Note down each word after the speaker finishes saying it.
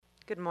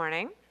Good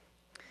morning.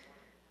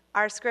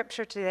 Our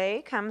scripture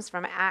today comes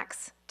from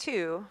Acts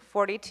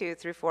 2:42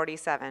 through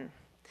 47.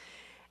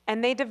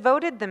 And they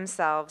devoted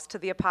themselves to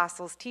the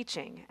apostles'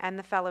 teaching and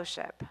the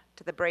fellowship,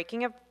 to the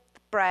breaking of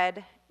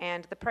bread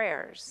and the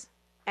prayers.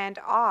 And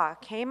awe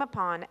came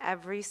upon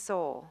every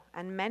soul,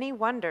 and many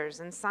wonders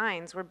and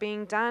signs were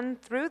being done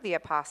through the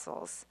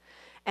apostles.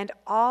 And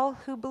all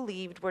who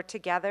believed were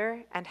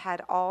together and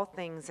had all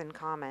things in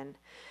common.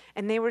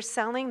 And they were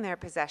selling their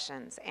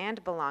possessions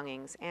and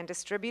belongings and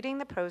distributing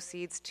the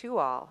proceeds to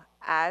all,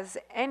 as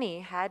any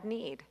had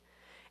need.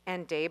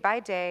 And day by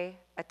day,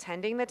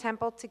 attending the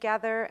temple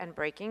together and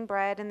breaking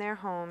bread in their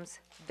homes,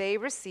 they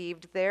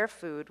received their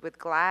food with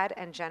glad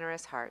and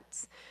generous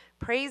hearts,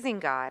 praising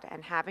God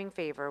and having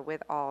favor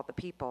with all the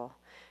people.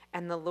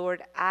 And the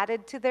Lord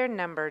added to their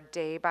number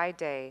day by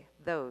day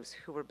those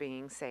who were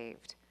being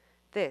saved.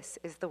 This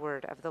is the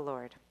word of the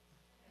Lord.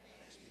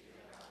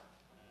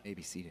 You may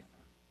be seated.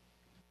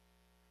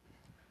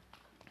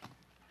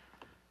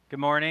 Good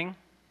morning.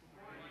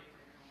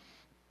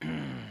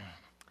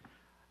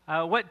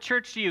 What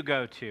church do you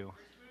go to?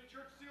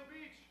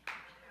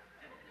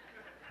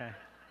 Okay.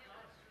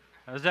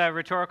 That was a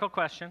rhetorical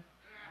question.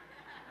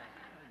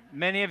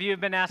 Many of you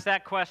have been asked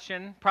that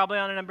question, probably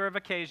on a number of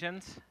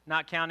occasions,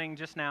 not counting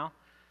just now.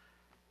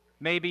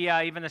 Maybe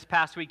even this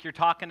past week you're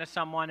talking to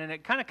someone, and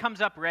it kind of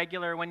comes up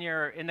regular when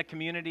you're in the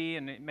community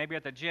and maybe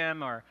at the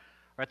gym or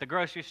at the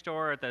grocery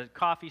store or at the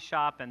coffee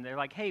shop, and they're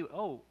like, hey,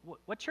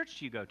 what church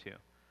do you go to?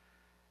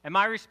 And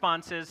my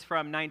responses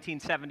from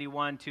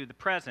 1971 to the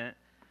present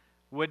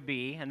would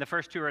be, and the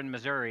first two are in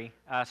Missouri,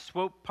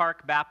 Swope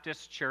Park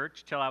Baptist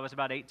Church till I was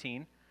about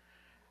 18,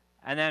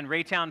 and then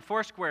Raytown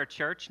Foursquare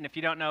Church, and if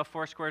you don't know,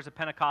 Foursquare is a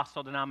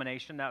Pentecostal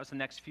denomination. That was the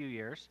next few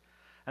years.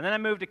 And then I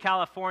moved to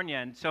California,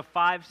 and so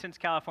 5 since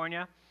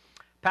California.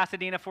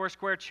 Pasadena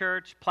Foursquare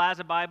Church,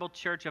 Plaza Bible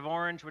Church of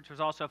Orange, which was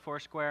also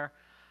Foursquare,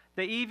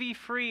 the EV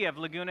Free of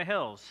Laguna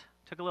Hills,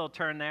 took a little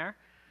turn there,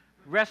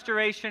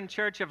 Restoration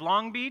Church of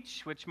Long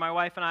Beach, which my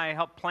wife and I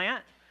helped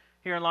plant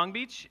here in Long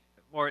Beach,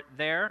 or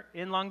there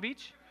in Long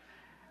Beach,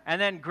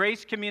 and then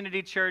Grace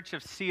Community Church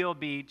of Seal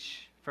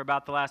Beach for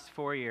about the last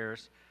 4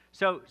 years.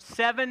 So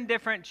 7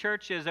 different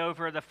churches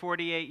over the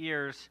 48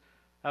 years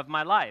of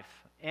my life.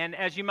 And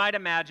as you might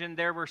imagine,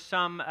 there were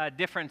some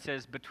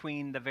differences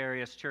between the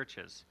various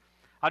churches.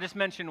 I'll just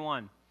mention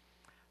one,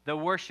 the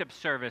worship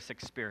service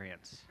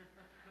experience.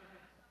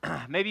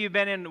 Maybe you've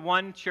been in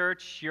one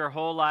church your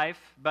whole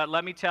life, but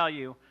let me tell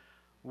you,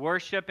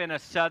 worship in a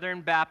Southern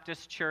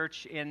Baptist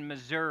church in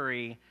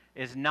Missouri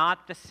is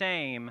not the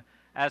same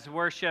as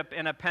worship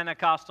in a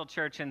Pentecostal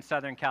church in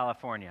Southern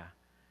California.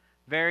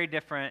 Very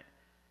different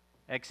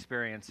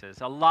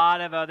experiences. A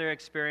lot of other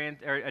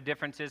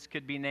differences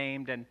could be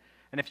named, and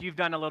if you've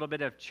done a little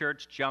bit of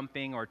church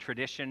jumping or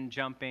tradition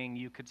jumping,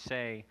 you could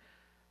say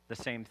the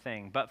same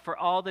thing. But for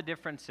all the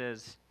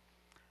differences,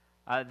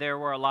 there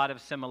were a lot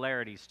of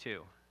similarities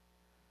too.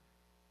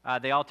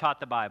 They all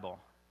taught the Bible.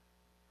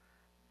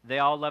 They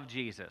all loved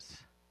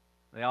Jesus.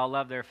 They all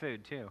loved their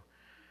food too.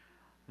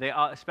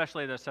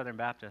 Especially the Southern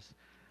Baptists.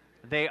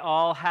 They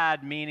all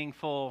had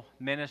meaningful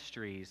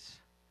ministries.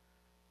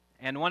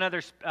 And one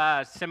other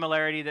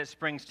similarity that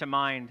springs to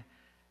mind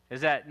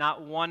is that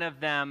not one of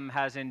them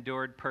has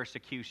endured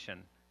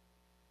persecution.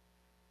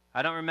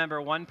 I don't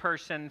remember one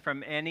person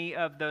from any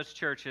of those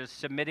churches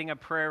submitting a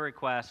prayer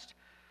request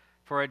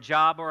for a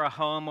job or a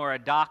home or a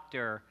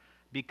doctor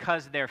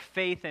because their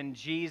faith in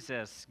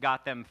Jesus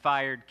got them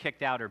fired,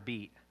 kicked out, or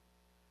beat.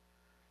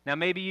 Now,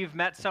 maybe you've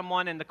met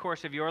someone in the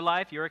course of your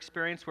life, your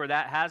experience, where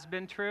that has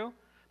been true.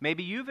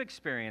 Maybe you've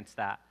experienced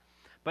that.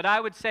 But I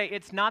would say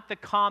it's not the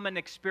common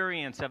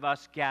experience of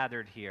us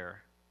gathered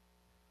here.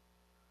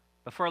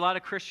 But for a lot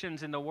of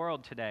Christians in the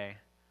world today,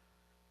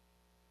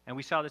 and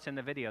we saw this in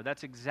the video,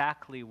 that's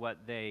exactly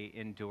what they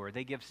endure.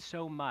 They give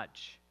so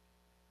much.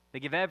 They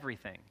give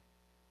everything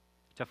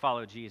to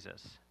follow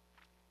Jesus.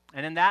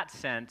 And in that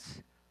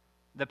sense,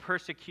 the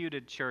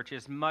persecuted church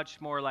is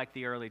much more like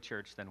the early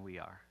church than we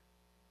are.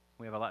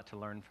 We have a lot to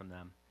learn from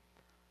them.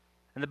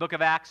 In the book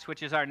of Acts,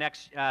 which is our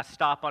next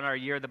stop on our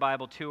Year of the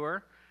Bible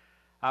tour,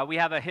 we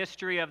have a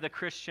history of the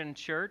Christian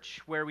church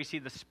where we see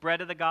the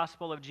spread of the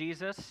gospel of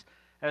Jesus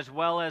as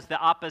well as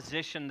the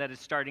opposition that is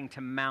starting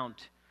to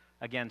mount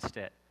against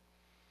it.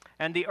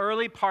 And the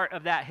early part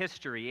of that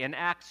history, in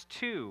Acts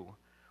 2,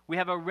 we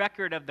have a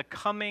record of the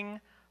coming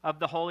of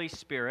the Holy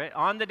Spirit.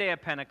 On the day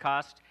of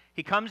Pentecost,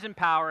 he comes in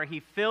power, he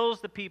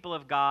fills the people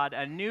of God,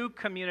 a new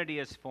community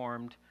is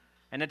formed,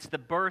 and it's the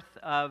birth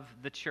of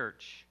the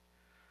church.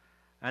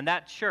 And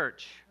that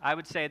church, I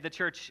would say the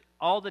church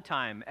all the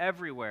time,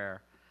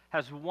 everywhere,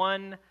 has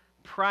one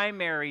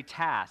primary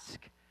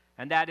task,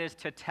 and that is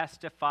to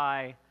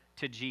testify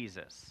to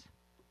Jesus.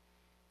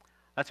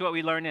 That's what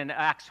we learn in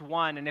Acts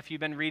 1, and if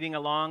you've been reading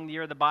along the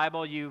Year of the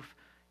Bible, you've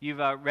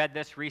read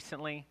this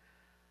recently.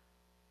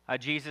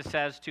 Jesus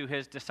says to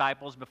his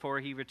disciples before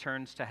he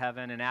returns to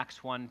heaven in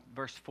Acts 1,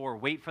 verse 4,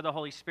 wait for the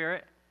Holy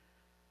Spirit.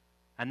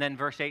 And then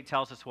verse 8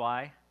 tells us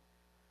why.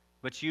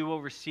 But you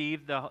will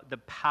receive the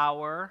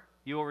power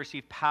You will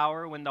receive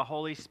power when the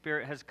Holy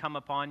Spirit has come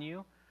upon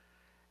you,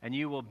 and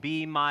you will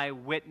be my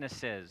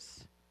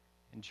witnesses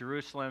in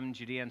Jerusalem,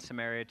 Judea, and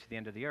Samaria to the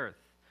end of the earth.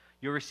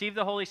 You'll receive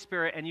the Holy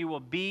Spirit, and you will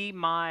be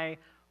my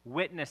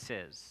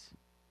witnesses.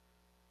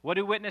 What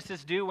do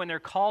witnesses do when they're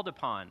called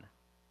upon?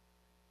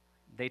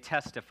 They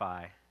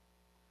testify.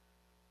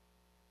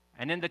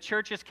 And in the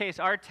church's case,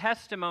 our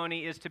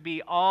testimony is to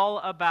be all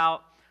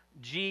about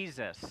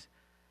Jesus.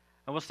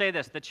 And we'll say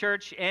this, the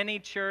church, any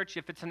church,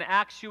 if it's an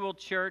actual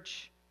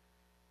church,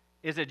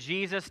 is a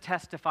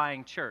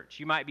Jesus-testifying church.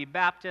 You might be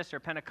Baptist or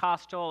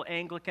Pentecostal,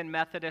 Anglican,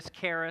 Methodist,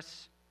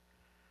 Charis.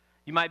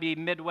 You might be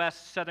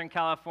Midwest, Southern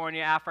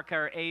California, Africa,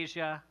 or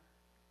Asia.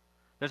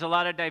 There's a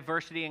lot of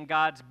diversity in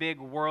God's big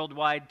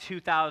worldwide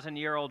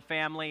 2,000-year-old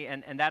family,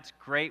 and that's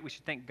great. We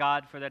should thank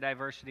God for the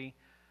diversity.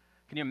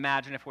 Can you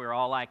imagine if we were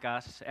all like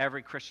us,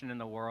 every Christian in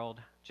the world,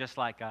 just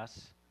like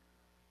us?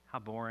 How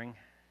boring.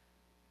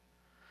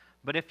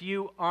 But if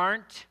you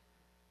aren't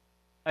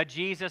a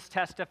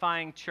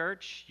Jesus-testifying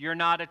church, you're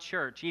not a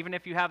church, even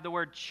if you have the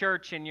word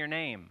church in your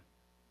name.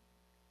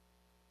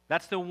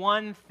 That's the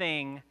one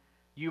thing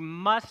you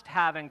must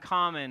have in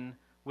common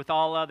with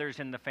all others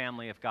in the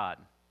family of God.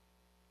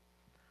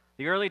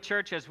 The early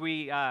church, as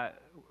we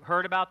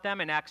heard about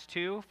them in Acts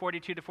 2,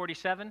 42 to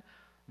 47,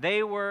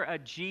 they were a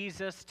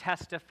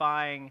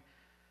Jesus-testifying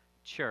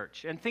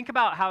church. And think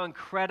about how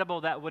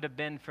incredible that would have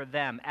been for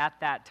them at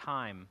that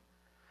time.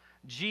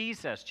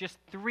 Jesus, just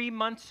 3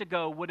 months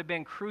ago, would have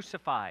been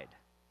crucified.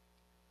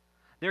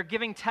 They're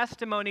giving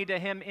testimony to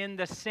him in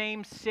the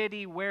same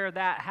city where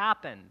that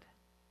happened.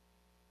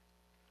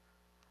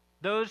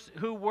 Those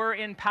who were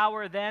in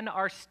power then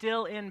are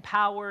still in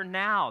power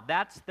now.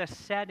 That's the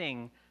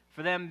setting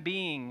for them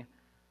being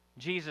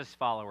Jesus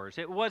followers.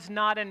 It was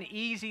not an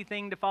easy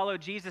thing to follow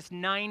Jesus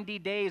 90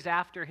 days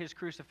after his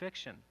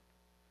crucifixion.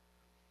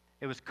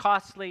 It was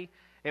costly,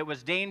 it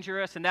was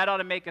dangerous, and that ought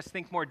to make us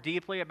think more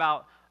deeply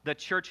about the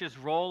church's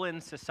role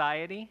in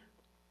society.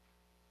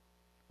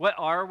 What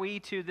are we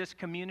to this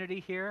community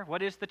here?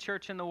 What is the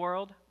church in the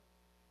world?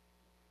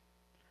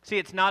 See,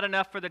 it's not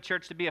enough for the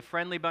church to be a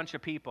friendly bunch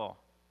of people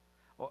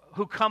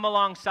who come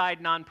alongside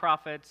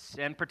nonprofits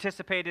and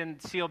participate in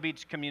Seal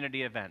Beach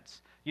community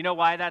events. You know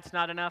why that's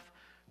not enough?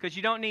 Because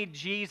you don't need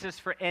Jesus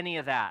for any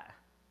of that.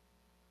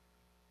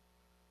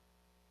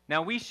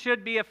 Now, we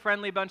should be a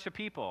friendly bunch of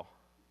people.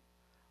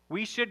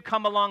 We should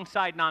come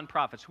alongside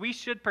nonprofits. We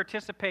should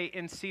participate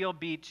in Seal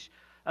Beach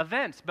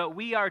events, but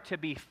we are to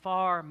be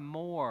far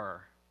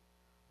more.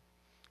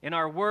 In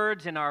our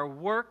words, in our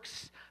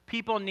works,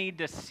 people need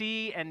to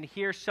see and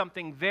hear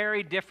something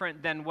very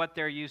different than what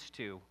they're used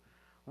to.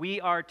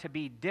 We are to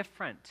be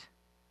different.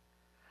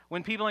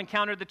 When people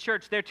encounter the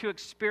church, they're to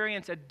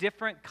experience a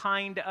different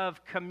kind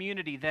of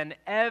community than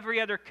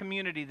every other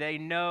community they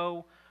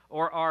know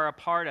or are a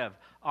part of.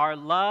 Our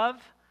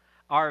love,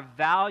 our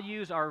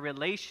values, our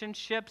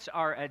relationships,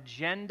 our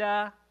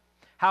agenda,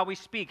 how we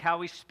speak, how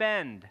we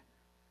spend,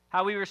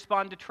 how we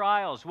respond to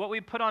trials, what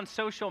we put on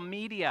social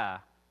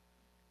media.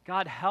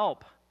 God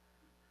help.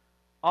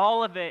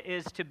 All of it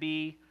is to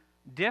be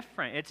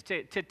different. It's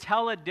to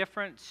tell a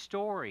different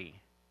story.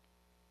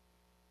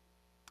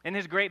 In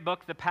his great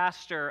book, The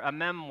Pastor, a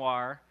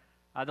memoir,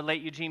 the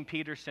late Eugene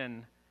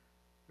Peterson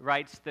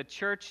writes, "The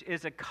church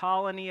is a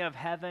colony of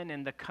heaven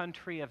in the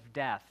country of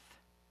death."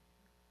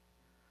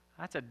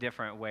 That's a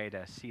different way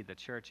to see the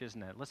church,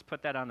 isn't it? Let's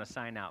put that on the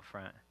sign out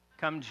front.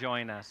 Come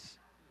join us.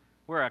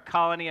 We're a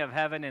colony of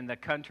heaven in the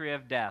country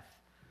of death.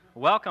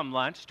 Welcome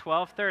lunch,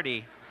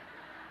 12:30.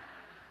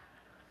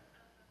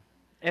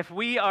 If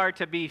we are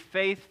to be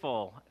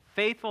faithful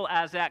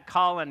as that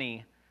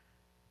colony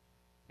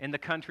in the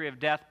country of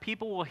death,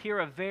 people will hear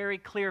a very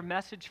clear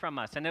message from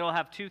us, and it'll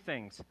have two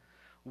things.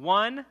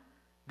 One,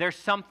 there's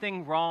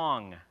something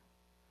wrong.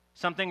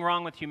 Something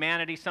wrong with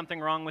humanity, something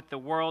wrong with the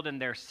world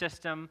and their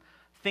system.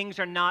 Things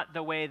are not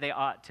the way they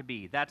ought to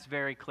be. That's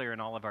very clear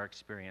in all of our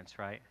experience,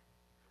 right?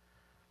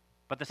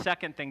 But the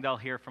second thing they'll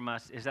hear from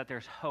us is that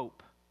there's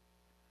hope.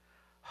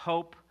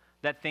 Hope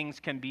that things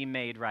can be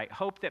made right.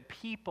 Hope that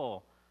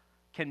people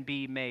can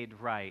be made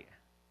right.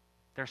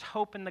 There's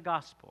hope in the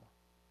gospel.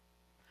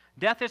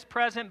 Death is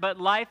present, but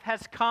life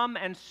has come,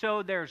 and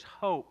so there's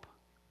hope.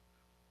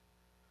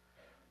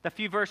 The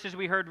few verses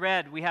we heard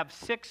read, we have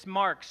 6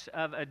 marks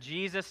of a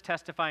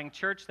Jesus-testifying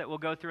church that we'll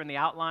go through in the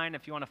outline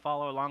if you want to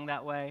follow along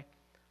that way.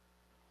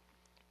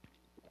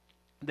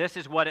 This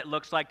is what it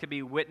looks like to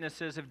be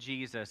witnesses of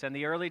Jesus. And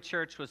the early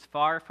church was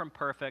far from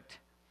perfect,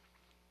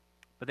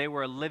 but they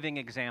were a living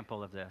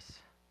example of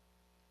this.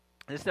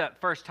 This is the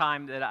first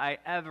time that I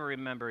ever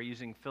remember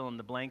using fill in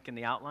the blank in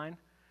the outline.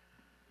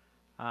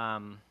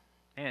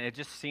 And it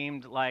just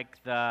seemed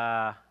like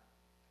the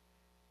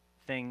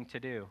thing to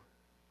do.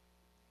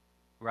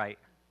 Right,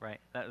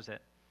 that was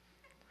it.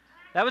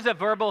 That was a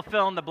verbal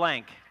fill in the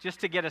blank,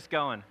 just to get us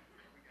going.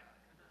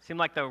 Seemed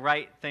like the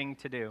right thing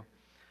to do.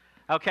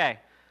 Okay,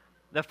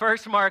 the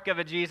first mark of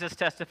a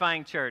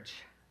Jesus-testifying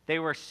church, they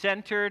were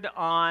centered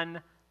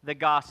on the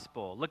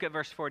gospel. Look at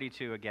verse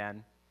 42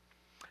 again.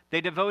 They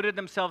devoted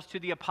themselves to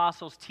the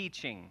apostles'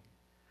 teaching.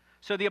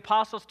 So the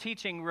apostles'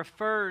 teaching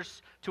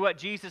refers to what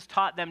Jesus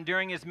taught them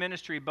during his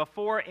ministry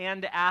before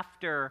and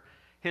after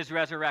his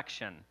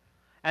resurrection.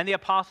 And the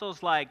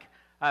apostles like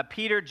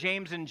Peter,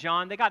 James, and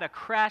John, they got a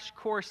crash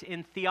course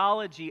in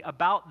theology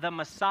about the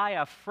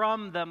Messiah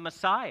from the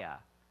Messiah.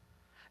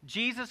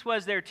 Jesus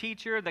was their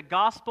teacher. The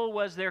gospel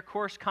was their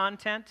course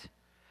content.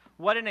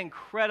 What an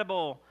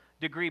incredible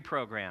degree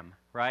program,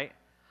 right?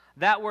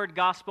 That word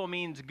gospel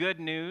means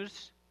good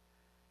news.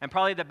 And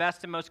probably the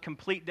best and most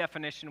complete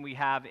definition we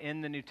have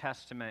in the New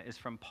Testament is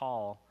from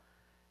Paul.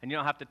 And you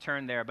don't have to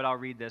turn there, but I'll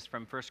read this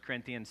from 1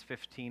 Corinthians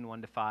 15,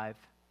 1-5.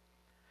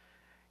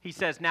 He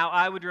says, "Now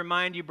I would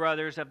remind you,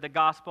 brothers, of the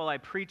gospel I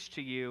preached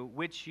to you,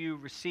 which you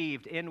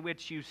received, in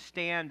which you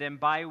stand, and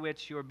by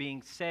which you are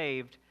being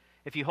saved,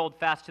 if you hold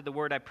fast to the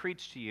word I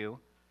preached to you,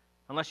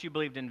 unless you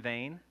believed in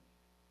vain.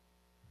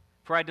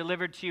 For I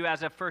delivered to you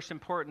as of first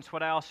importance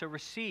what I also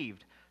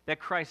received, that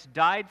Christ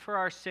died for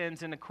our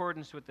sins in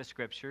accordance with the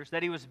Scriptures,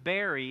 that he was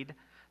buried,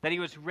 that he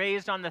was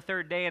raised on the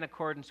third day in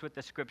accordance with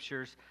the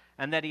Scriptures,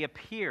 and that he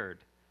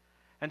appeared."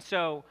 And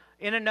so,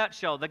 in a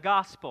nutshell, the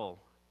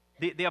gospel,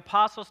 the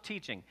apostles'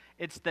 teaching,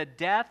 it's the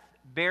death,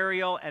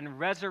 burial, and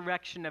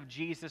resurrection of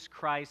Jesus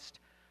Christ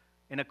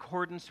in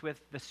accordance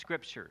with the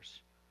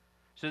Scriptures.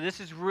 So this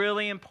is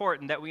really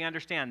important that we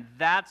understand.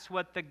 That's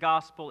what the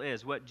gospel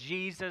is, what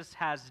Jesus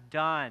has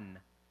done.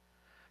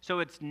 So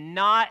it's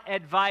not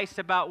advice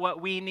about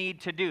what we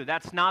need to do.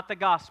 That's not the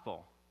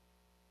gospel.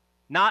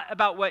 Not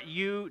about what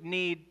you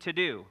need to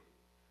do.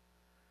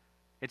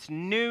 It's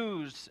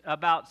news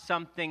about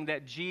something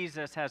that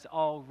Jesus has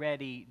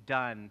already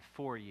done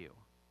for you.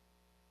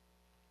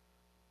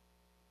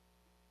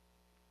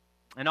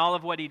 And all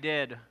of what he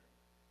did,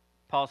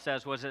 Paul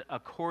says, was in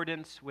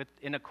accordance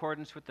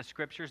with the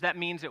Scriptures. That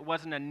means it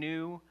wasn't a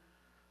new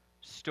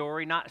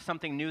story, not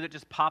something new that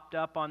just popped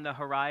up on the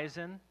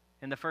horizon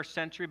in the first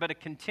century, but a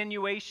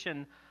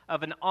continuation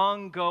of an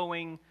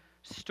ongoing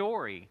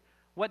story.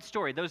 What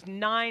story? Those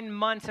 9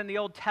 months in the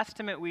Old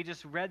Testament we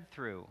just read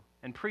through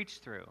and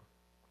preached through.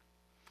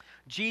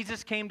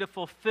 Jesus came to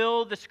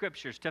fulfill the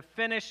Scriptures, to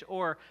finish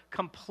or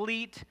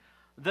complete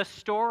the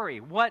story.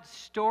 What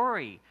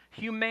story?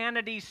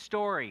 Humanity's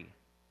story.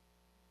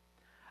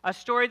 A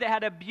story that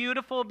had a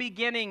beautiful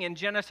beginning in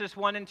Genesis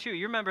 1 and 2.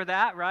 You remember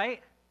that,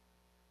 right?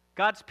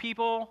 God's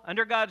people,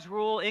 under God's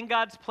rule, in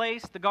God's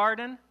place, the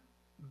garden.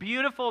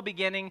 Beautiful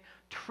beginning,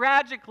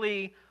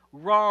 tragically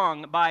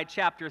wrong by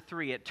chapter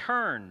 3. It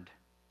turned.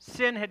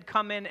 Sin had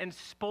come in and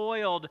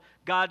spoiled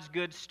God's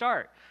good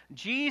start.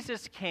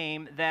 Jesus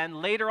came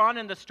then, later on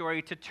in the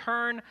story, to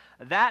turn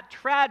that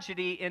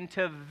tragedy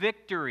into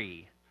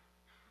victory.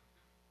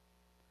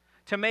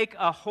 To make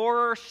a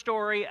horror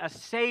story a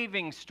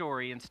saving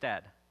story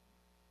instead.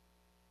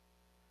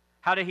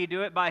 How did he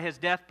do it? By his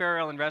death,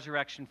 burial, and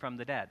resurrection from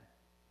the dead.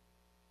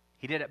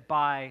 He did it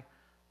by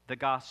the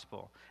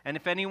gospel. And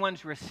if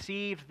anyone's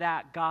received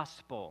that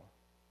gospel,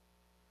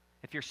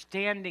 if you're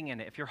standing in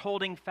it, if you're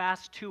holding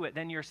fast to it,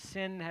 then your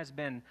sin has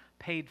been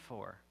paid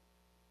for.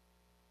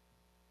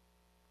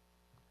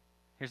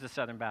 Here's the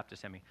Southern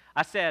Baptist in me.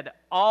 I said,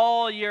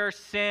 all your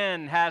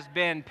sin has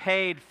been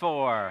paid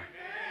for.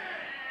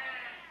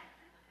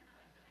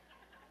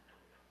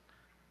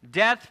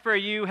 Death for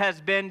you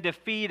has been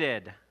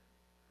defeated.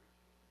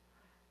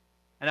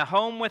 And a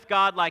home with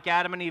God like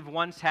Adam and Eve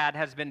once had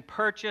has been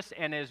purchased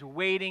and is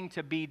waiting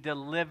to be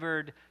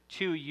delivered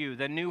to you.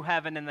 The new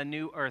heaven and the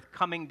new earth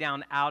coming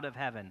down out of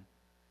heaven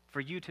for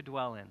you to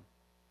dwell in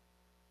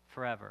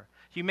forever.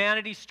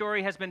 Humanity's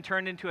story has been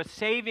turned into a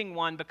saving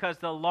one because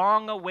the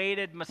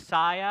long-awaited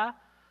Messiah,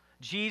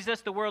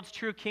 Jesus, the world's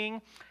true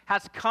King,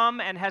 has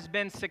come and has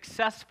been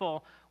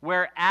successful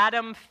where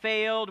Adam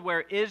failed,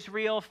 where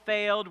Israel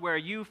failed, where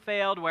you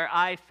failed, where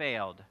I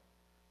failed.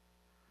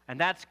 And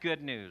that's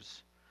good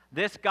news.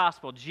 This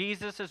gospel,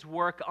 Jesus'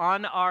 work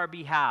on our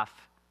behalf,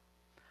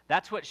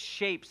 that's what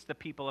shapes the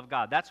people of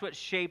God. That's what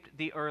shaped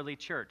the early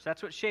church.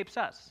 That's what shapes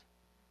us,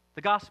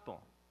 the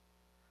gospel.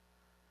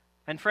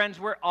 And friends,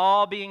 we're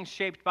all being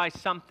shaped by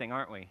something,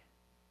 aren't we?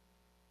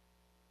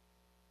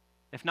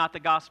 If not the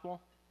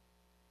gospel,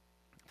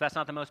 if that's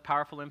not the most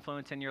powerful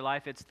influence in your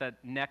life, it's the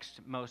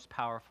next most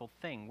powerful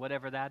thing,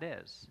 whatever that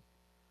is.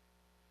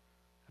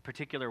 A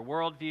particular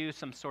worldview,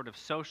 some sort of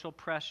social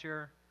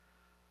pressure,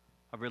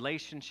 a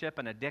relationship,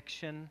 an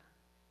addiction.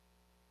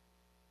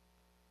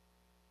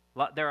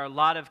 There are a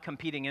lot of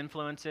competing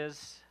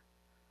influences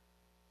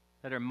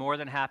that are more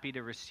than happy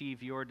to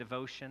receive your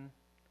devotion,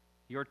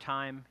 your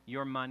time,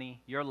 your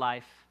money, your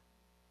life.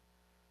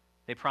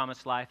 They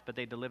promise life, but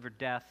they deliver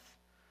death.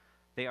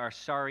 They are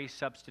sorry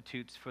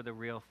substitutes for the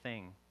real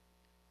thing.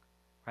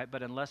 Right?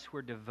 But unless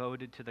we're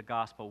devoted to the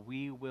gospel,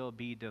 we will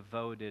be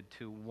devoted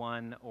to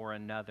one or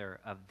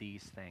another of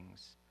these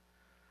things.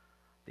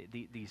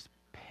 These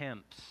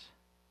pimps,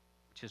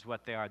 which is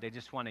what they are. They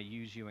just want to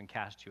use you and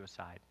cast you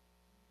aside.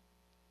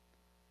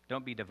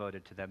 Don't be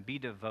devoted to them. Be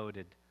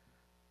devoted,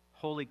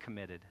 wholly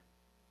committed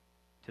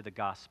to the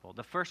gospel.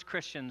 The first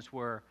Christians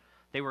were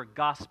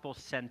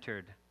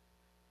gospel-centered.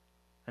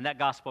 And that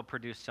gospel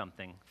produced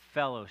something,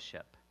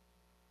 fellowship.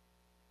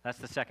 That's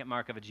the second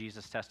mark of a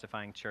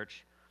Jesus-testifying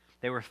church.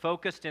 They were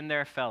focused in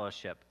their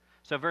fellowship.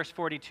 So verse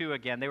 42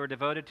 again, they were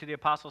devoted to the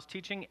apostles'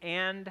 teaching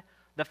and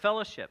the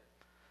fellowship.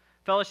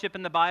 Fellowship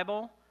in the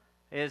Bible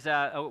is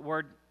a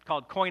word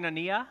called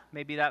koinonia.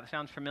 Maybe that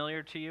sounds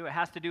familiar to you. It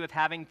has to do with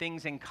having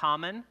things in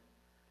common.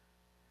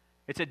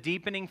 It's a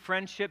deepening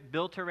friendship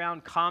built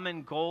around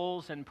common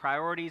goals and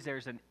priorities.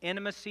 There's an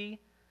intimacy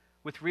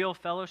with real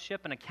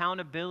fellowship and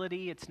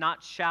accountability. It's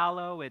not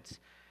shallow. It's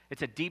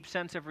a deep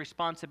sense of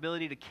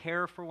responsibility to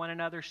care for one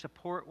another,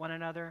 support one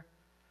another.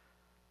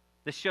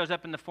 This shows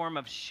up in the form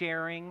of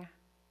sharing.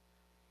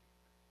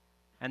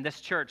 And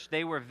this church,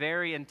 they were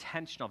very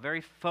intentional,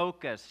 very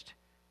focused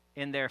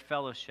in their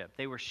fellowship.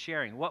 They were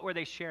sharing. What were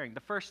they sharing? The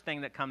first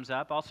thing that comes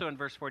up, also in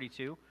verse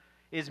 42,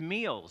 is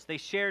meals. They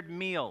shared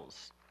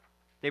meals.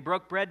 They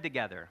broke bread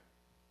together.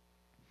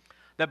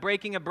 The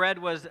breaking of bread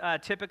was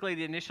typically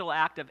the initial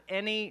act of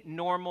any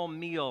normal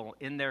meal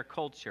in their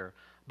culture.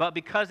 But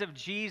because of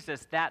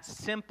Jesus, that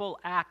simple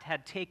act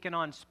had taken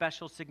on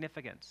special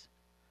significance.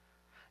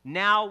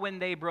 Now when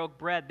they broke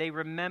bread, they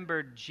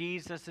remembered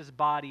Jesus'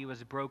 body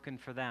was broken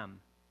for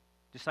them,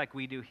 just like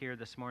we do here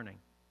this morning.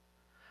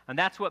 And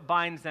that's what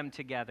binds them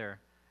together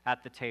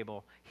at the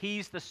table.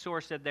 He's the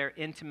source of their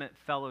intimate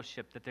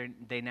fellowship that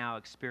they now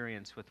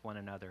experience with one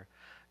another.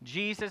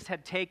 Jesus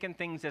had taken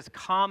things as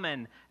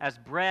common as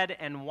bread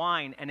and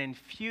wine and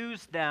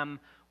infused them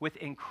with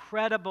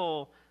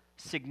incredible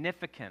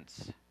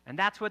significance. And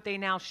that's what they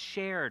now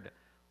shared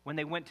when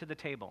they went to the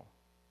table,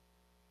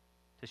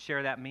 to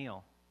share that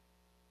meal.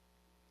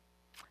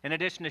 In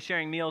addition to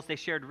sharing meals, they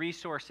shared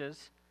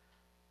resources.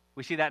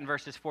 We see that in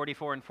verses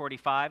 44 and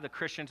 45. The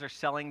Christians are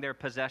selling their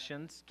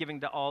possessions,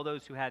 giving to all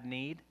those who had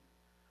need.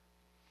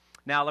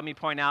 Now, let me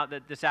point out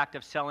that this act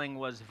of selling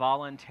was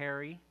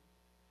voluntary,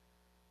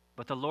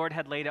 but the Lord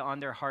had laid it on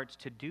their hearts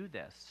to do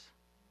this,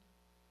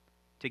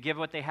 to give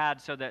what they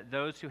had so that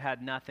those who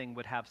had nothing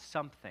would have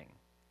something.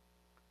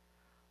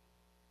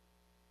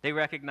 They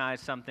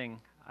recognized something,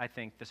 I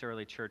think, this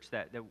early church,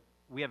 that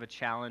we have a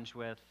challenge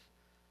with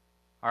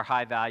our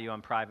high value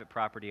on private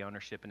property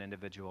ownership and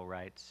individual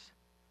rights.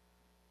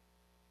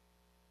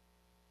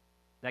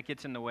 That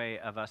gets in the way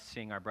of us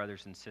seeing our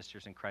brothers and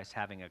sisters in Christ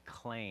having a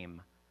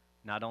claim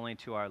not only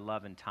to our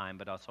love and time,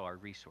 but also our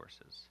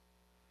resources.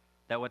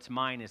 That what's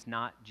mine is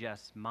not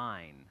just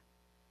mine.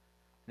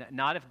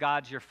 Not if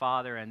God's your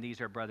father and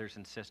these are brothers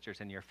and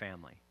sisters in your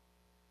family.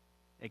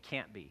 It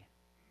can't be.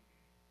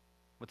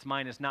 What's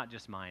mine is not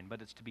just mine,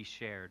 but it's to be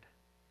shared.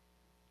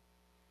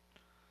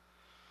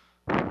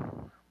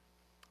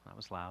 That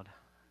was loud.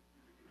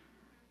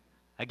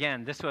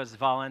 Again, this was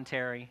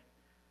voluntary.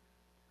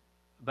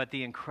 But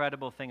the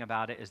incredible thing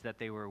about it is that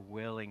they were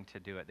willing to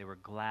do it. They were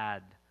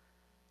glad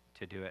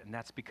to do it. And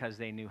that's because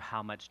they knew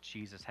how much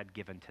Jesus had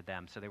given to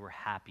them. So they were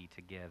happy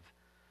to give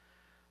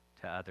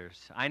to others.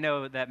 I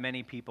know that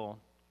many people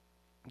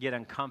get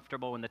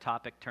uncomfortable when the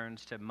topic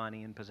turns to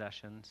money and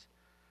possessions.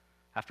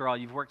 After all,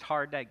 you've worked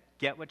hard to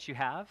get what you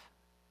have.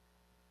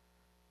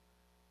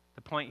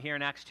 The point here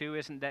in Acts 2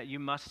 isn't that you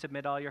must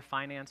submit all your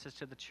finances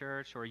to the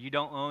church or you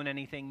don't own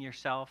anything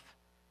yourself.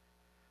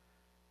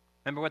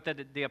 Remember what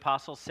the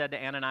apostles said to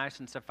Ananias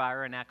and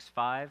Sapphira in Acts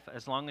 5?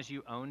 As long as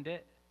you owned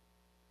it,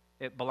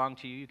 it belonged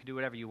to you. You could do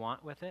whatever you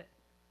want with it.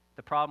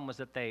 The problem was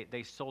that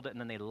they sold it and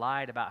then they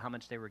lied about how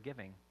much they were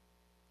giving.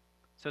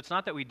 So it's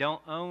not that we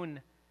don't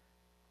own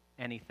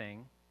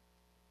anything.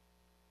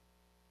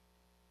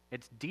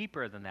 It's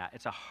deeper than that.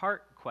 It's a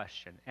heart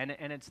question. And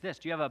it's this.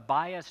 Do you have a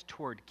bias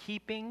toward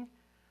keeping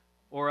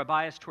or a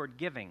bias toward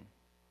giving?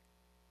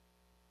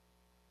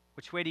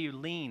 Which way do you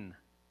lean?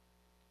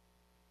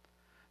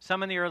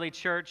 Some in the early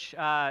church,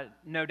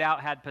 no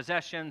doubt, had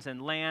possessions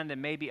and land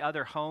and maybe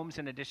other homes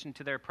in addition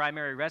to their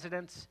primary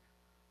residence.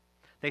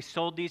 They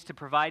sold these to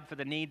provide for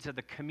the needs of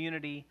the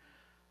community.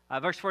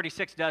 Verse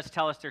 46 does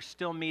tell us they're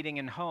still meeting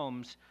in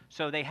homes,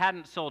 so they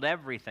hadn't sold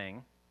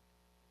everything.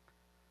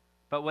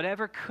 But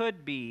whatever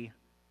could be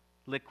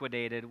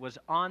liquidated was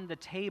on the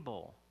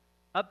table,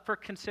 up for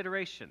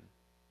consideration.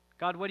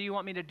 God, what do you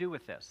want me to do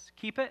with this?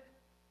 Keep it?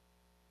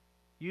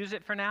 Use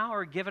it for now,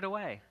 or give it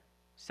away?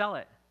 Sell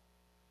it?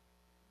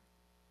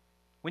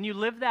 When you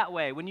live that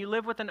way, when you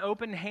live with an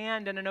open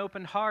hand and an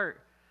open heart,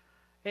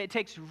 it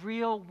takes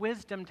real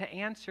wisdom to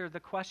answer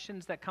the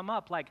questions that come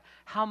up, like,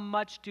 how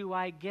much do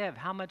I give?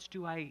 How much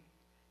do I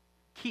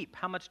keep?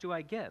 How much do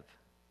I give?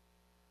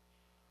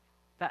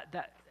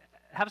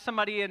 Have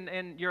somebody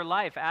in your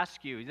life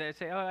ask you, they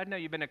say, oh, I know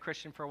you've been a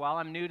Christian for a while,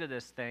 I'm new to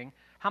this thing.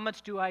 How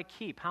much do I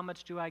keep? How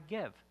much do I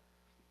give?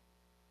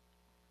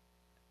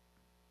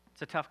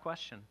 It's a tough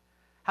question.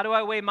 How do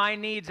I weigh my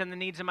needs and the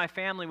needs of my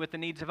family with the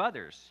needs of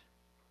others?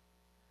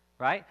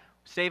 Right?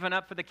 Saving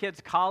up for the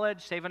kids'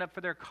 college, saving up for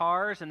their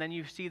cars, and then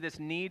you see this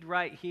need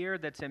right here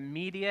that's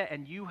immediate,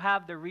 and you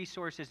have the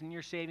resources in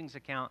your savings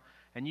account,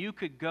 and you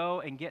could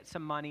go and get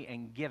some money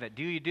and give it.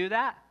 Do you do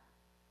that?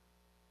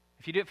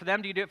 If you do it for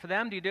them, do you do it for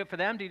them? Do you do it for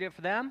them? Do you do it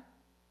for them?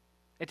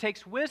 It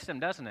takes wisdom,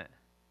 doesn't it?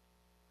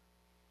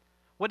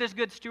 What does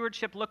good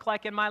stewardship look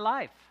like in my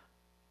life?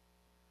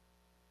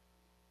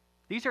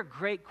 These are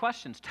great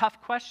questions, tough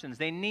questions.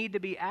 They need to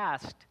be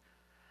asked,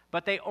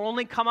 but they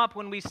only come up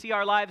when we see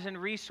our lives and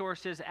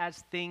resources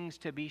as things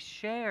to be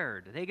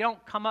shared. They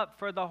don't come up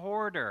for the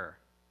hoarder.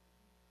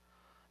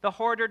 The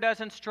hoarder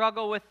doesn't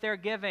struggle with their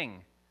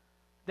giving.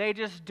 They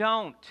just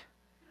don't.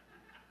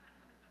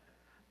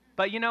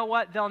 But you know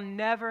what? They'll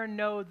never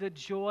know the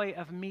joy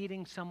of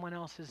meeting someone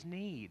else's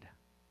need.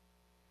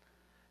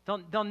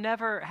 They'll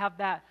never have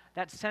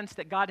that sense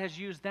that God has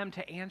used them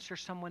to answer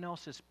someone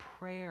else's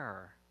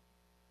prayer.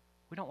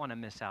 We don't want to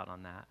miss out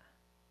on that.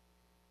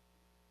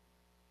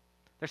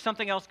 There's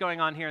something else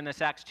going on here in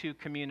this Acts 2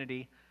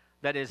 community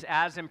that is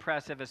as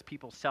impressive as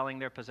people selling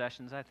their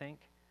possessions, I think.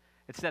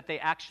 It's that they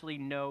actually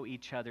know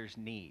each other's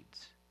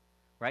needs,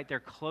 right? They're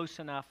close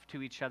enough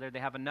to each other. They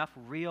have enough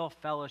real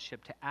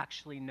fellowship to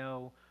actually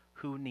know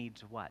who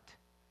needs what.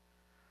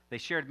 They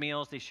shared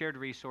meals, they shared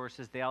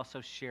resources, they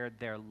also shared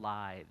their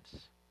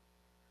lives.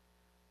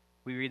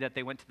 We read that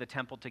they went to the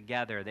temple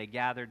together. They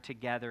gathered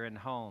together in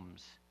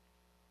homes.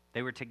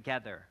 They were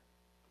together.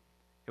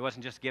 It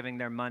wasn't just giving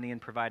their money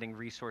and providing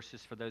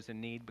resources for those in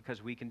need,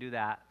 because we can do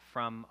that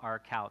from our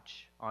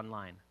couch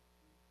online.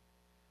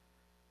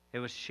 It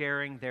was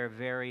sharing their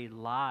very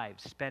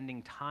lives,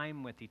 spending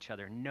time with each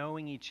other,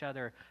 knowing each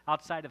other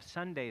outside of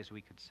Sundays,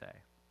 we could say.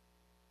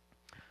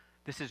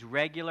 This is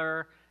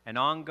regular and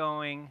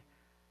ongoing,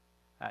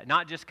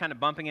 not just kind of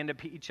bumping into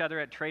each other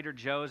at Trader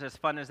Joe's, as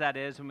fun as that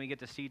is when we get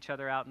to see each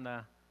other out in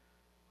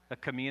the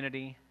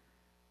community,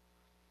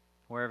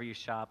 wherever you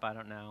shop, I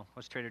don't know.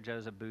 What's Trader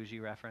Joe's a bougie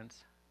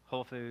reference?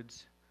 Whole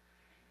Foods?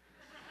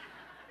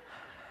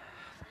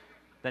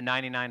 The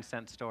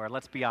 99-cent store,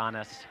 let's be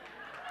honest.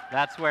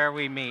 That's where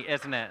we meet,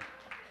 isn't it?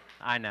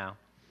 I know.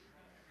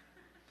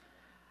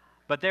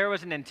 But there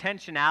was an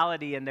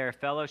intentionality in their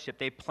fellowship.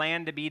 They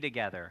planned to be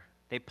together.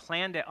 They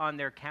planned it on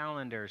their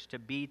calendars to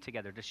be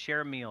together, to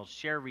share meals,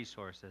 share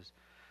resources,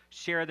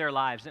 share their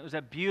lives. And it was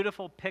a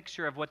beautiful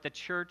picture of what the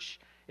church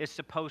is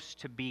supposed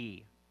to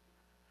be.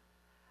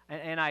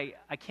 And I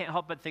can't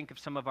help but think of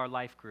some of our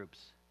life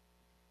groups.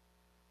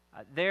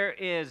 There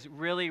is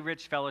really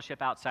rich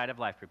fellowship outside of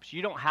life groups.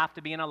 You don't have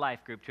to be in a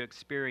life group to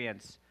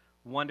experience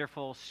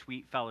wonderful,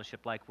 sweet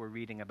fellowship like we're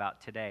reading about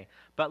today.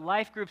 But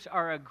life groups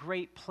are a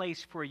great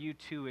place for you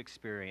to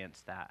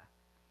experience that.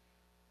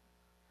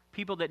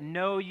 People that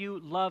know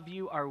you, love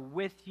you, are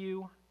with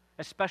you,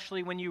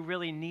 especially when you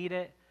really need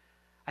it.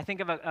 I think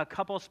of a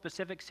couple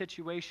specific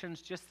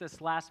situations just this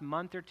last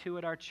month or two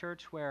at our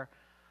church where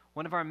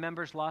one of our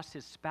members lost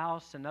his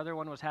spouse, another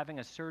one was having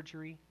a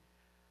surgery,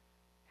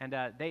 and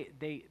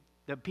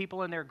the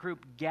people in their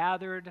group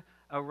gathered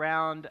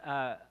around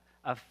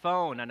a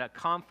phone and a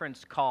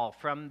conference call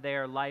from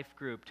their life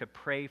group to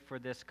pray for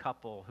this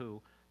couple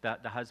who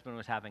the husband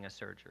was having a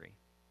surgery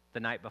the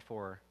night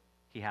before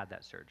he had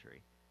that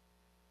surgery.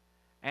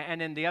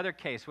 And in the other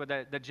case, where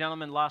the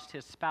gentleman lost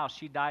his spouse,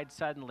 she died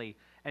suddenly.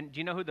 And do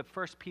you know who the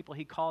first people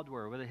he called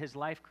were? With his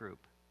life group.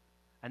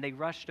 And they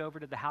rushed over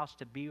to the house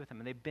to be with him,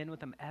 and they've been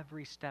with him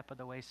every step of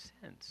the way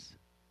since.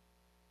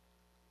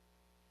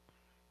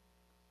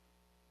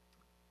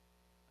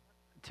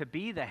 To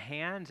be the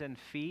hands and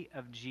feet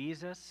of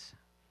Jesus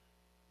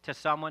to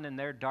someone in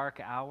their dark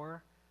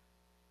hour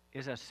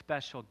is a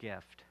special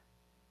gift.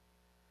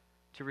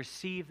 To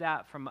receive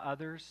that from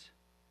others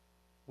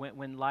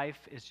when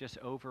life is just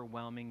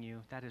overwhelming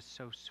you, that is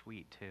so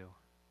sweet too.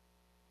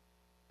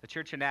 The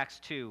church in Acts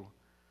 2,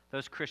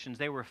 those Christians,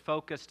 they were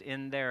focused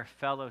in their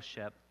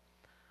fellowship.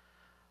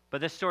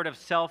 But this sort of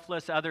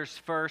selfless, others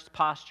first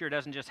posture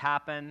doesn't just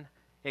happen.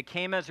 It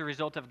came as a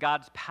result of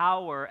God's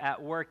power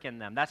at work in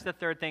them. That's the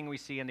third thing we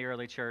see in the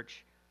early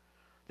church.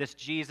 This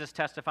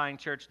Jesus-testifying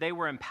church, they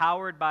were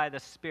empowered by the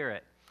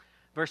Spirit.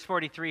 Verse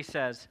 43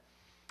 says,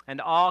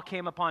 "And all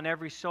came upon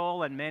every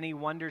soul, and many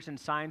wonders and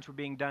signs were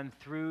being done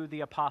through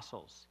the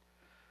apostles."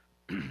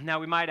 Now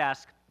we might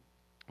ask,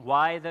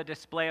 why the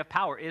display of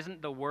power?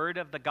 Isn't the word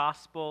of the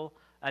gospel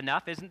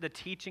enough? Isn't the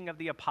teaching of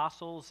the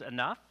apostles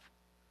enough?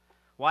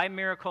 Why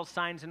miracles,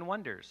 signs, and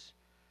wonders?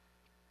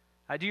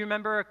 Do you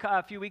remember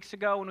a few weeks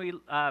ago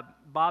when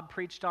Bob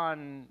preached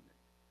on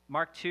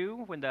Mark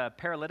 2 when the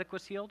paralytic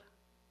was healed?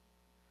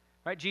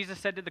 Right? Jesus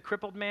said to the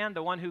crippled man,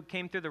 the one who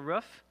came through the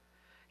roof,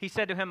 he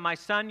said to him, "My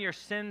son, your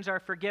sins are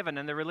forgiven."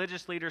 And the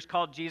religious leaders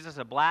called Jesus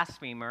a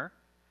blasphemer,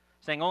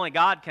 saying only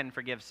God can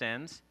forgive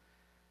sins.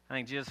 I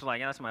think Jesus was like,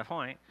 yeah, that's my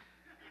point.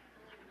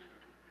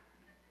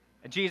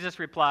 And Jesus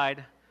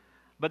replied,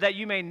 "But that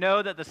you may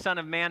know that the Son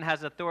of Man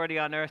has authority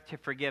on earth to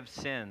forgive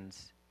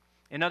sins."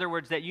 In other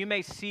words, that you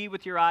may see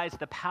with your eyes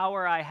the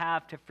power I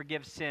have to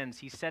forgive sins.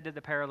 He said to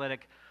the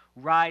paralytic,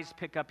 "Rise,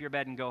 pick up your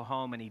bed, and go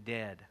home." And he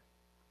did.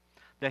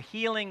 The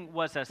healing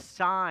was a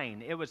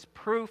sign. It was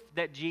proof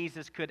that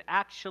Jesus could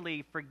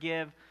actually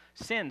forgive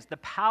sins. The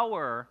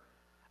power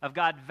of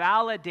God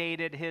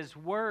validated his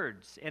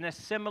words. In a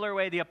similar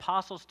way, the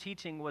apostles'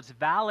 teaching was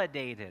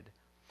validated.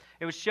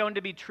 It was shown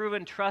to be true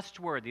and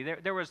trustworthy.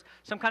 There was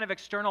some kind of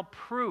external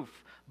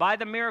proof by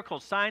the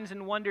miracles, signs,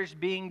 and wonders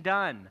being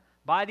done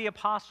by the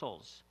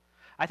apostles.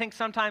 I think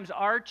sometimes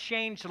our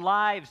changed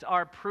lives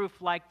are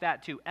proof like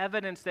that too,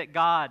 evidence that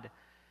God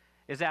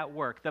is at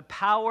work. The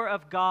power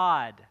of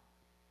God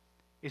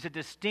is a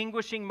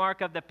distinguishing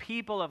mark of the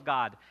people of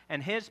God,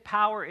 and his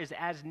power is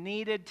as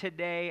needed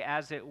today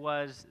as it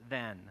was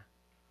then.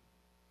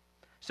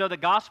 So the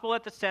gospel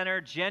at the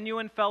center,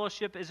 genuine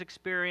fellowship is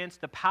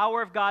experienced, the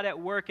power of God at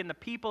work in the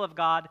people of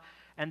God,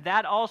 and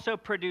that also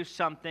produced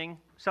something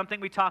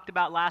we talked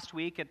about last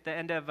week at the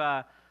end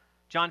of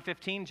John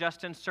 15,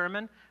 Justin's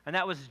sermon, and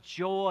that was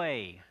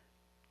joy.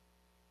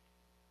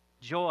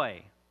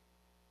 Joy.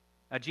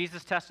 A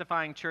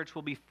Jesus-testifying church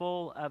will be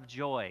full of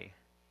joy.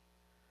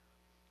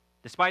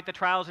 Despite the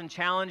trials and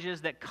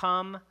challenges that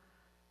come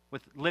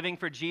with living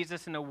for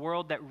Jesus in a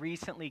world that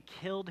recently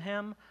killed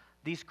him,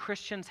 these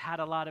Christians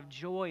had a lot of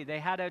joy. They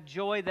had a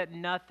joy that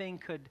nothing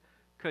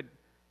could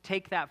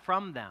take that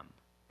from them.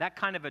 That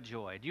kind of a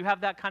joy. Do you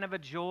have that kind of a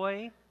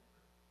joy?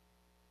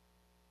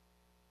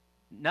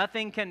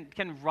 Nothing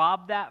can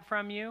rob that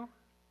from you.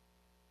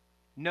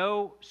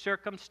 No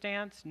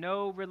circumstance,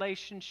 no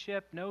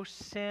relationship, no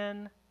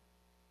sin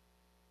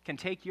can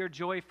take your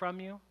joy from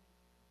you.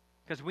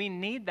 Because we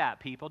need that,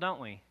 people, don't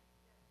we?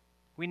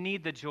 We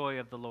need the joy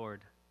of the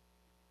Lord.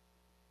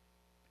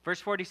 Verse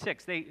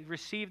 46, they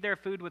received their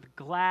food with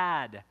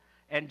glad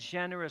and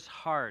generous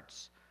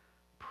hearts,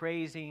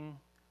 praising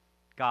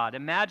God.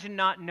 Imagine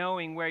not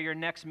knowing where your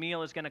next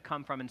meal is going to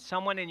come from, and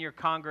someone in your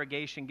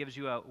congregation gives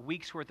you a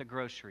week's worth of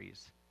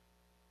groceries.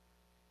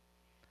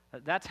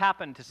 That's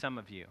happened to some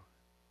of you.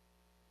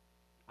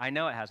 I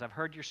know it has. I've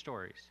heard your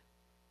stories.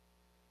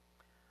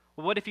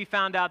 Well, what if you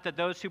found out that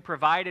those who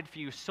provided for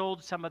you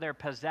sold some of their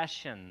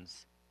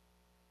possessions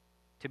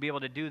to be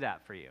able to do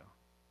that for you?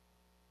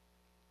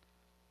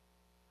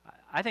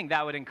 I think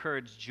that would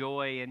encourage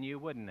joy in you,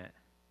 wouldn't it?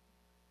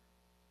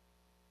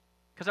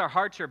 Because our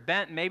hearts are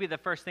bent, maybe the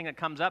first thing that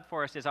comes up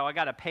for us is, I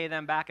got to pay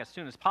them back as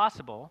soon as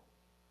possible.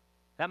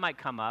 That might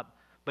come up.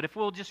 But if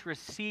we'll just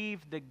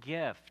receive the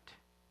gift,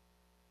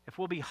 if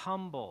we'll be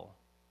humble,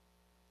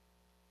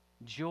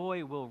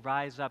 joy will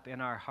rise up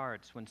in our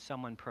hearts when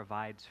someone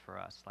provides for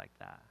us like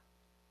that.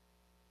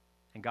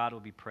 And God will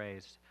be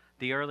praised.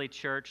 The early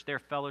church, their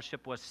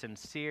fellowship was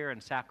sincere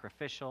and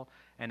sacrificial,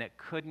 and it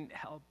couldn't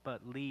help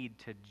but lead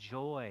to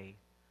joy,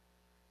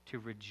 to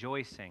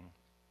rejoicing.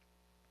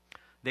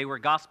 They were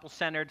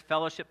gospel-centered,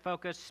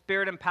 fellowship-focused,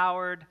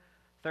 spirit-empowered,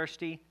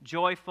 thirsty,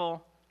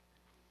 joyful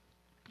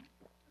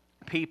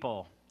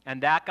people.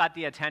 And that got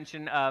the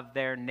attention of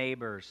their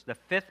neighbors. The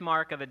fifth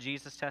mark of a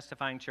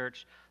Jesus-testifying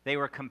church, they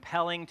were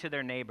compelling to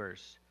their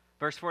neighbors.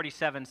 Verse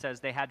 47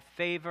 says they had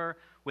favor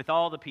with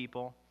all the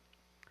people.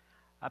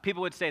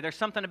 People would say, there's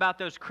something about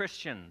those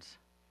Christians.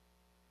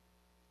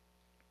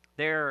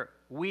 They're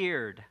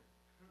weird,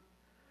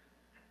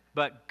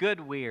 but good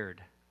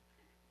weird.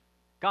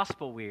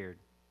 Gospel weird.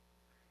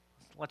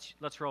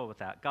 Let's roll with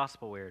that.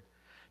 Gospel weird.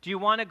 Do you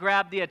want to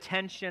grab the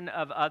attention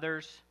of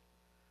others?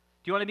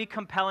 Do you want to be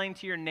compelling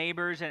to your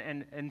neighbors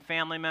and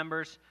family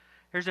members?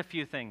 Here's a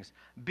few things.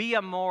 Be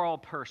a moral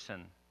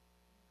person.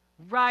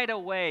 Right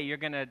away,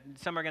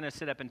 some are going to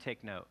sit up and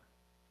take note.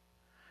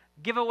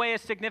 Give away a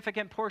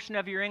significant portion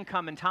of your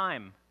income and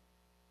time.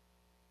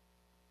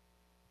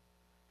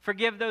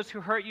 Forgive those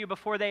who hurt you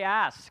before they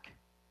ask.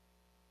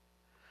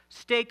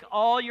 Stake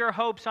all your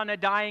hopes on a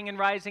dying and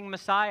rising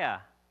Messiah.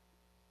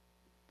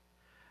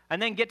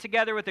 And then get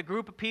together with a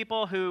group of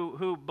people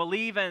who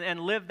believe and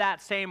live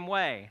that same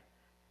way.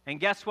 And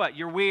guess what?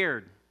 You're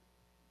weird.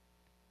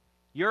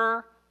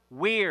 You're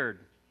weird.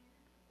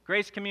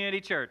 Grace Community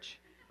Church.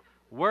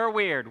 We're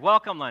weird.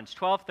 Welcome lunch,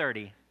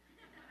 12:30.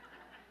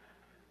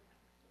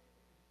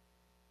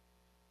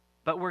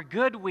 But we're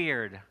good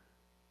weird.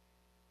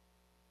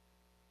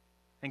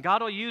 And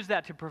God will use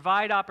that to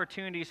provide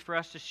opportunities for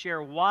us to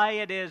share why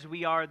it is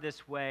we are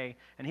this way,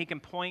 and he can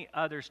point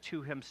others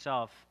to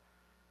himself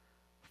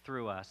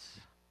through us.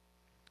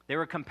 They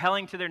were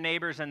compelling to their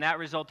neighbors, and that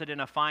resulted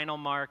in a final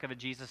mark of a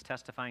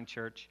Jesus-testifying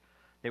church.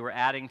 They were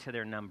adding to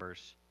their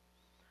numbers.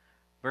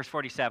 Verse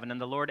 47,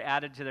 and the Lord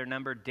added to their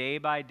number day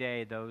by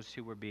day those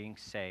who were being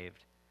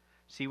saved.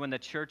 See, when the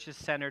church is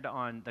centered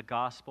on the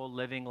gospel,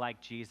 living like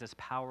Jesus,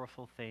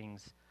 powerful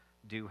things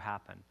do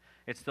happen.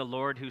 It's the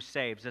Lord who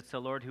saves. It's the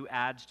Lord who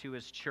adds to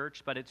his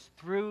church, but it's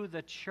through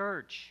the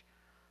church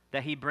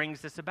that he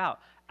brings this about.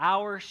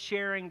 Our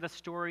sharing the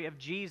story of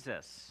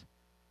Jesus,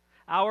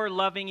 our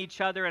loving each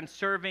other and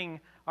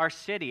serving our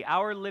city,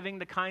 our living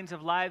the kinds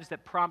of lives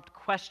that prompt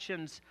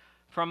questions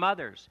from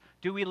others.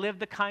 Do we live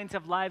the kinds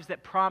of lives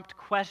that prompt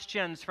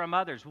questions from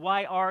others?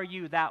 Why are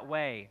you that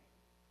way?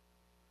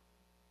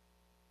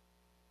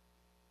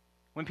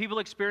 When people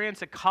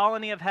experience a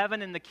colony of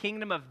heaven in the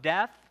kingdom of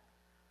death,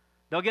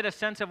 they'll get a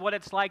sense of what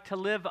it's like to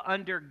live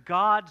under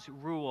God's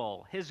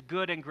rule, his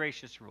good and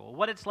gracious rule,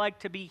 what it's like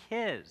to be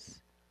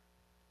his.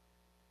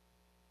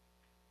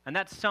 And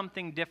that's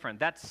something different.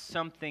 That's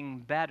something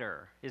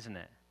better, isn't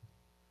it?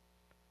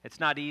 It's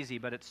not easy,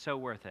 but it's so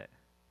worth it.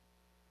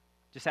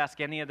 Just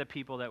ask any of the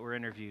people that were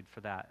interviewed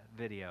for that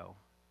video.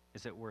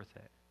 Is it worth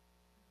it?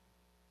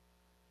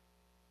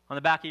 On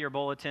the back of your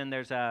bulletin,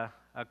 there's a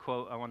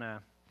quote. I want to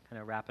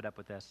kind of wrap it up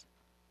with this.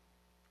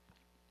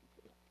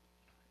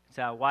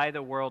 It's Why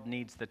the World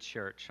Needs the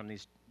Church, from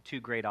these two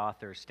great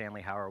authors,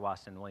 Stanley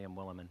Hauerwas and William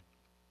Willimon.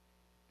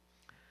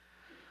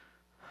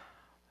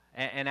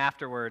 And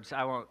afterwards,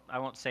 I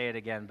won't say it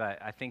again, but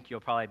I think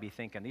you'll probably be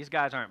thinking, these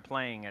guys aren't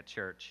playing at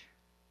church,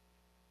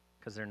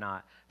 because they're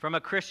not. From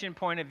a Christian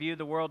point of view,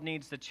 the world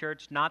needs the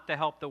church not to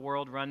help the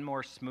world run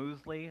more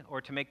smoothly or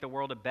to make the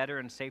world a better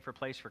and safer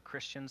place for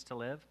Christians to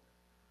live.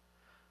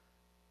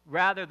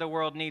 Rather, the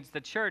world needs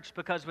the church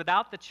because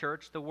without the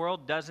church, the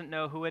world doesn't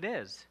know who it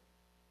is.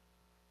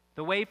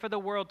 The way for the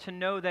world to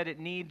know that it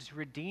needs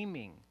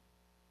redeeming,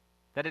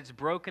 that it's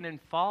broken and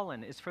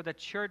fallen, is for the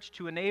church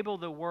to enable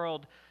the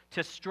world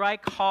to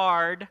strike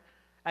hard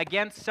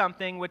against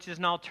something which is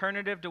an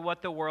alternative to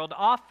what the world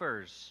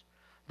offers.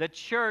 The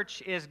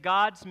church is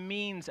God's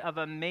means of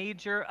a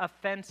major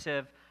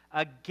offensive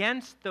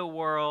against the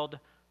world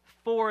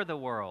for the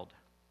world.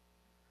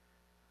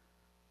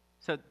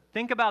 So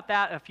think about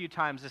that a few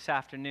times this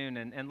afternoon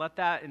and let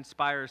that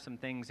inspire some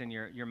things in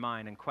your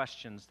mind and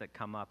questions that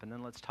come up, and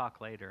then let's talk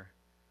later.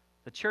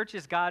 The church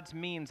is God's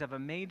means of a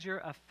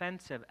major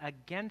offensive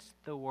against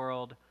the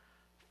world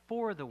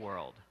for the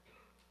world.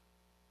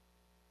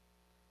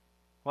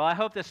 Well, I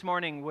hope this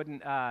morning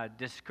wouldn't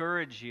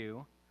discourage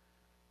you,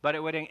 but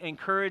it would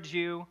encourage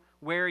you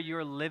where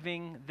you're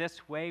living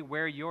this way,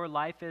 where your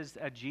life is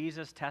a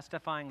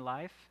Jesus-testifying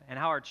life, and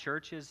how our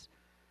church is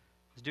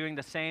doing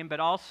the same, but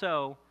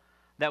also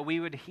that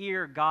we would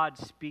hear God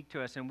speak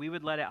to us and we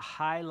would let it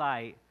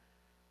highlight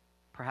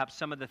perhaps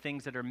some of the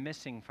things that are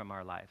missing from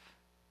our life,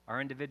 our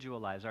individual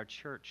lives, our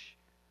church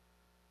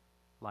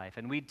life.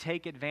 And we'd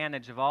take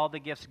advantage of all the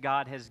gifts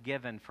God has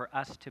given for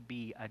us to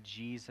be a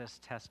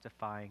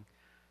Jesus-testifying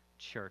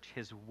church.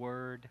 His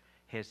Word,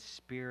 His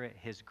Spirit,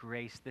 His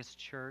grace, this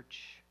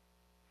church.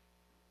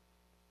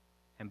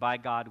 And by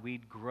God,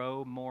 we'd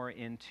grow more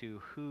into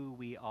who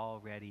we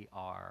already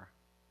are.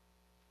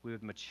 We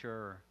would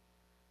mature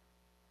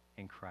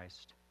in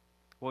Christ.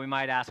 Well, we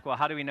might ask, well,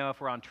 how do we know if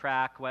we're on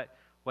track? What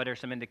are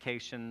some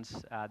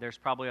indications? There's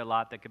probably a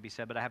lot that could be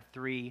said, but I have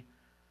 3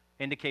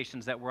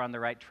 indications that we're on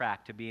the right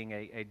track to being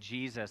a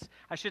Jesus.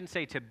 I shouldn't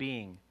say to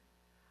being.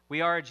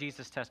 We are a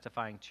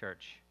Jesus-testifying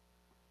church,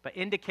 but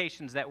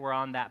indications that we're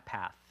on that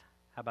path.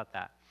 How about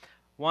that?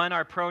 1,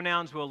 our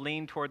pronouns will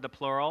lean toward the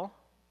plural.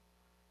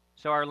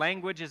 So our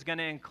language is going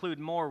to include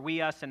more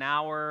we, us, and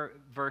our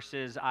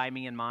versus I,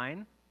 me, and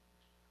mine.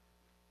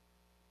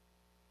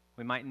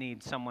 We might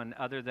need someone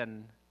other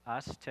than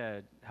us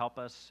to help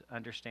us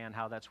understand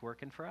how that's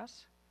working for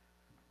us.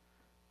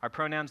 Our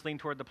pronouns lean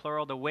toward the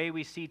plural. The way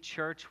we see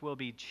church will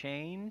be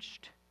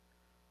changed.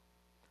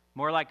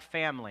 More like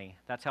family.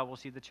 That's how we'll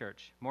see the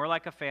church. More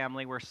like a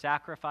family where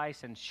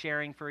sacrifice and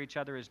sharing for each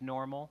other is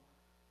normal.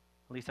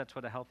 At least that's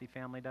what a healthy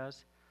family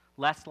does.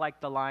 Less like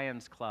the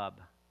Lions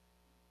Club.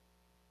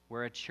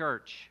 We're a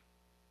church.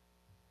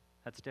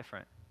 That's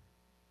different.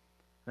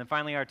 And then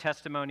finally, our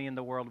testimony in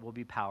the world will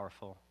be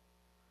powerful.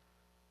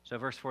 So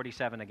verse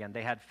 47 again,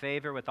 they had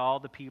favor with all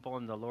the people,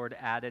 and the Lord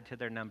added to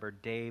their number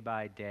day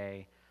by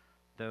day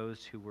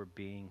those who were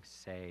being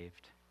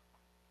saved.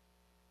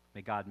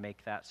 May God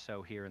make that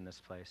so here in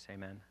this place.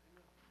 Amen.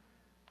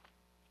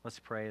 Let's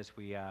pray as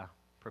we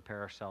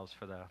prepare ourselves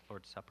for the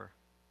Lord's Supper.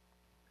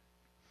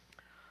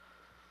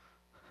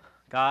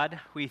 God,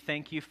 we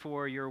thank you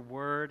for your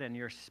word and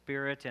your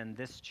spirit and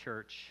this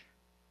church.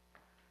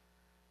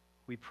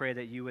 We pray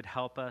that you would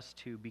help us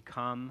to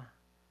become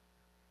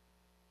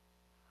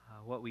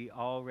what we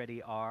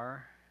already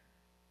are,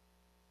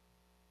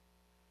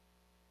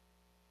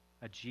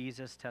 a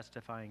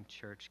Jesus-testifying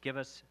church. Give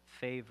us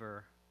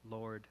favor,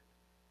 Lord,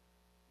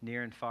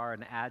 near and far,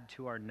 and add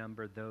to our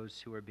number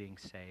those who are being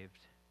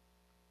saved.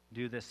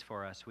 Do this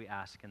for us, we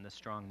ask, in the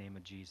strong name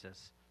of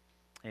Jesus.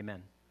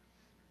 Amen.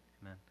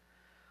 Amen.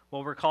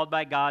 Well, we're called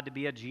by God to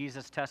be a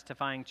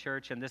Jesus-testifying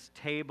church, and this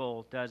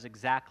table does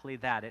exactly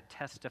that. It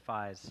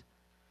testifies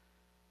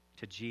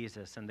to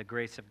Jesus and the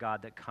grace of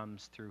God that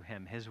comes through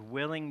him. His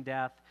willing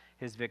death,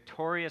 his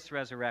victorious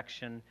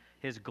resurrection,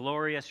 his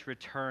glorious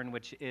return,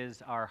 which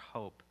is our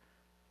hope.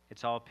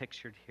 It's all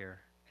pictured here.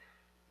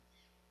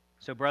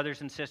 So, brothers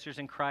and sisters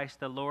in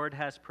Christ, the Lord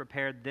has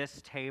prepared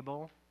this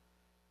table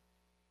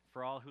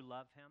for all who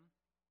love him.